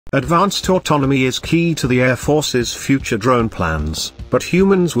Advanced autonomy is key to the Air Force's future drone plans, but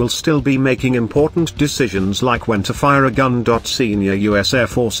humans will still be making important decisions like when to fire a gun. Senior U.S. Air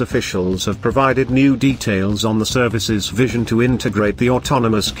Force officials have provided new details on the service's vision to integrate the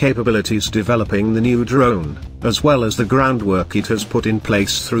autonomous capabilities developing the new drone, as well as the groundwork it has put in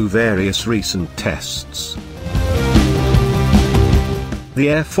place through various recent tests. The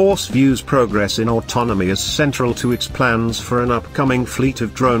Air Force views progress in autonomy as central to its plans for an upcoming fleet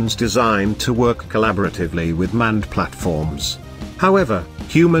of drones designed to work collaboratively with manned platforms. However,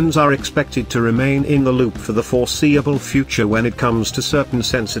 humans are expected to remain in the loop for the foreseeable future when it comes to certain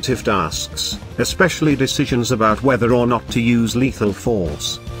sensitive tasks, especially decisions about whether or not to use lethal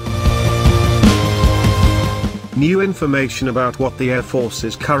force. New information about what the Air Force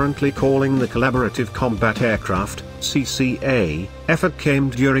is currently calling the Collaborative Combat Aircraft (CCA) effort came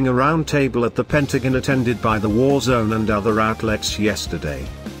during a roundtable at the Pentagon attended by the War Zone and other outlets yesterday.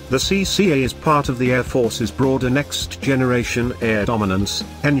 The CCA is part of the Air Force's broader Next Generation Air Dominance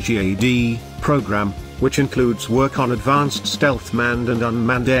 (NGAD) program, which includes work on advanced stealth manned and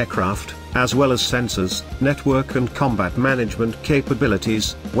unmanned aircraft, as well as sensors, network and combat management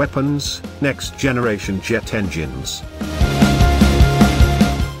capabilities, weapons, next-generation jet engines.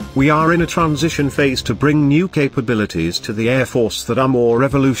 We are in a transition phase to bring new capabilities to the Air Force that are more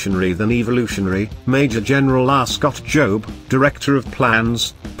revolutionary than evolutionary, Major General R. Scott Jobe, Director of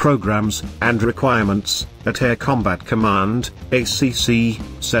Plans, Programs, and Requirements, at Air Combat Command, ACC,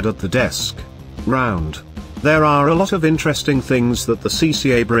 said at the desk round. There are a lot of interesting things that the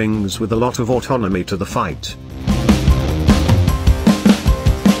CCA brings with a lot of autonomy to the fight.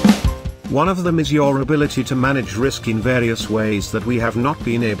 One of them is your ability to manage risk in various ways that we have not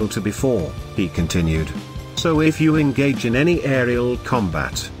been able to before, he continued. So if you engage in any aerial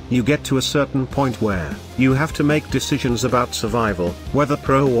combat, you get to a certain point where you have to make decisions about survival, whether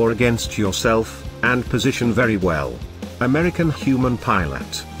pro or against yourself, and position very well. American human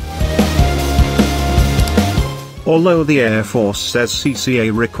pilot. Although the Air Force says CCA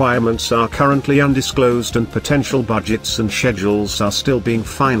requirements are currently undisclosed and potential budgets and schedules are still being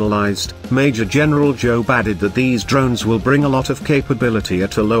finalized, Major General Jobe added that these drones will bring a lot of capability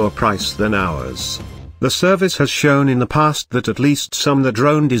at a lower price than ours. The service has shown in the past that at least some of the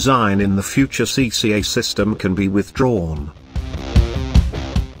drone design in the future CCA system can be withdrawn.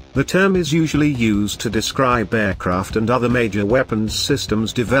 The term is usually used to describe aircraft and other major weapons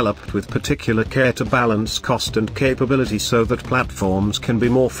systems developed with particular care to balance cost and capability so that platforms can be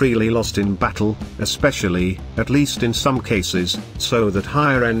more freely lost in battle, especially, at least in some cases, so that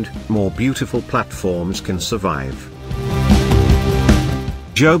higher-end, more beautiful platforms can survive.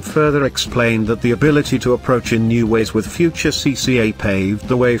 Jobe further explained that the ability to approach in new ways with future CCA paved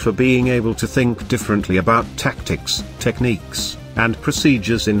the way for being able to think differently about tactics, techniques, and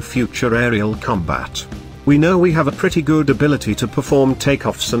procedures in future aerial combat. We know we have a pretty good ability to perform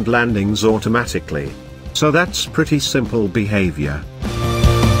takeoffs and landings automatically. So that's pretty simple behavior.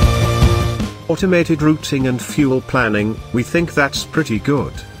 Automated routing and fuel planning, we think that's pretty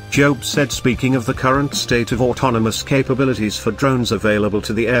good, Jobe said, speaking of the current state of autonomous capabilities for drones available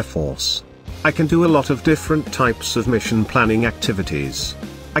to the Air Force. I can do a lot of different types of mission planning activities.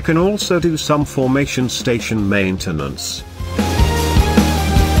 I can also do some formation station maintenance.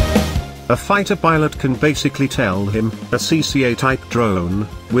 A fighter pilot can basically tell him, a CCA-type drone,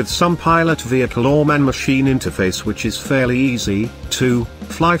 with some pilot vehicle or man-machine interface which is fairly easy, to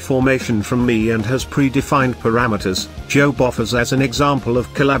fly formation from me and has predefined parameters, Jobe offers as an example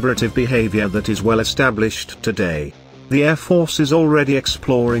of collaborative behavior that is well established today. The Air Force is already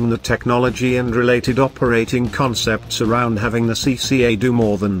exploring the technology and related operating concepts around having the CCA do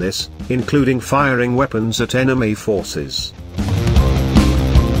more than this, including firing weapons at enemy forces.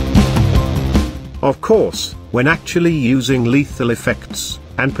 Of course, when actually using lethal effects,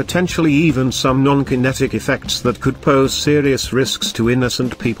 and potentially even some non-kinetic effects that could pose serious risks to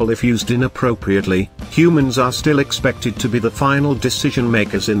innocent people if used inappropriately, humans are still expected to be the final decision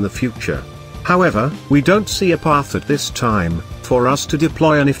makers in the future. However, we don't see a path at this time for us to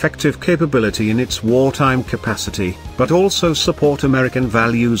deploy an effective capability in its wartime capacity, but also support American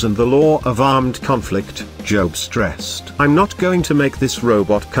values and the law of armed conflict, Jobe stressed. I'm not going to make this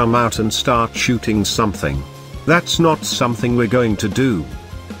robot come out and start shooting something. That's not something we're going to do.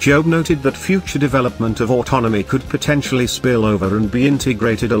 Jobe noted that future development of autonomy could potentially spill over and be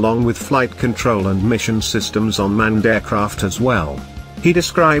integrated along with flight control and mission systems on manned aircraft as well. He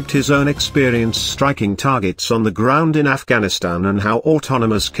described his own experience striking targets on the ground in Afghanistan and how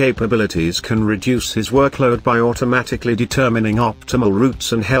autonomous capabilities can reduce his workload by automatically determining optimal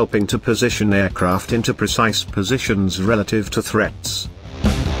routes and helping to position aircraft into precise positions relative to threats.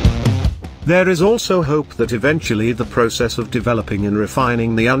 There is also hope that eventually the process of developing and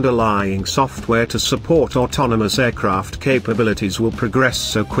refining the underlying software to support autonomous aircraft capabilities will progress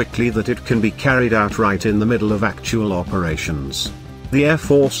so quickly that it can be carried out right in the middle of actual operations. The Air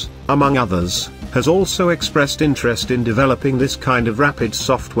Force, among others, has also expressed interest in developing this kind of rapid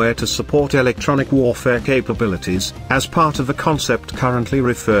software to support electronic warfare capabilities, as part of a concept currently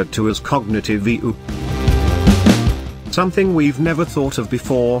referred to as cognitive EU. Something we've never thought of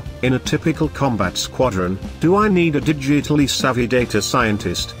before: in a typical combat squadron, do I need a digitally savvy data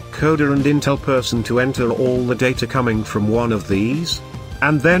scientist, coder and intel person to enter all the data coming from one of these?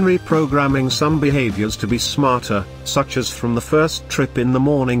 And then reprogramming some behaviors to be smarter, such as from the first trip in the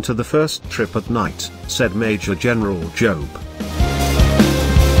morning to the first trip at night, said Major General Job.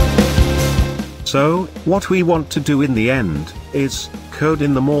 So, what we want to do in the end, is, code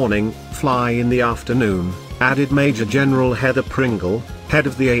in the morning, fly in the afternoon, added Major General Heather Pringle, head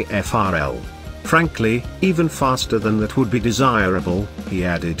of the AFRL. Frankly, even faster than that would be desirable, he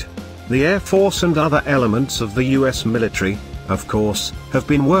added. The Air Force and other elements of the US military, of course, have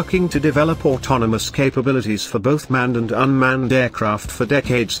been working to develop autonomous capabilities for both manned and unmanned aircraft for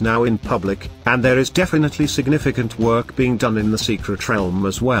decades now in public, and there is definitely significant work being done in the secret realm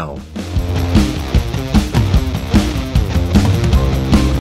as well.